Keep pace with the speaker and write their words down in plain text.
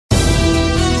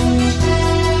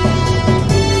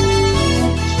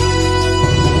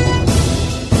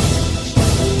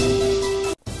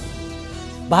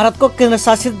भारतको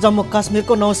केन्द्रशासित जम्मू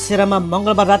काश्मीरको नौसेरामा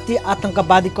मंगलबार राति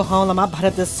आतंकवादीको हमलामा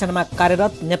भारतीय सेनामा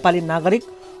कार्यरत नेपाली नागरिक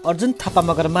अर्जुन थापा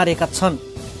मगर मारिएका छन्।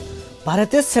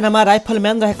 भारतीय सेनामा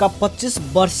राइफलम्यान रहेका 25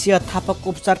 वर्षीय थापाको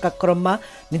उपचारका क्रममा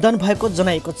निधन भएको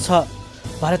जनाइएको छ।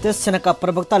 भारतीय सेनाका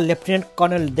प्रवक्ता लेफ्टिनेन्ट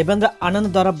कर्णेल देवेन्द्र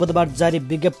आनन्दद्वारा बुधबार जारी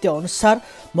विज्ञप्ति अनुसार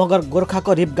मगर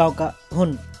गोर्खाको रिप गाउँका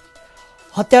हुन्।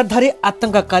 हतियारधारी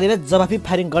आतंककारीले जवाफी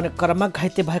फायरिङ गर्ने क्रममा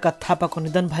घाइते भएका थापाको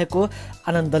निधन भएको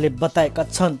आनन्दले बताएका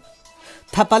छन्।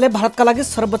 थापाले भारतका लागि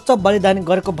सर्वोच्च बलिदान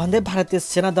गरेको भन्दै भारतीय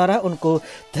सेनाद्वारा उनको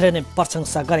धेरै नै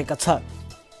प्रशंसा गरेका छ।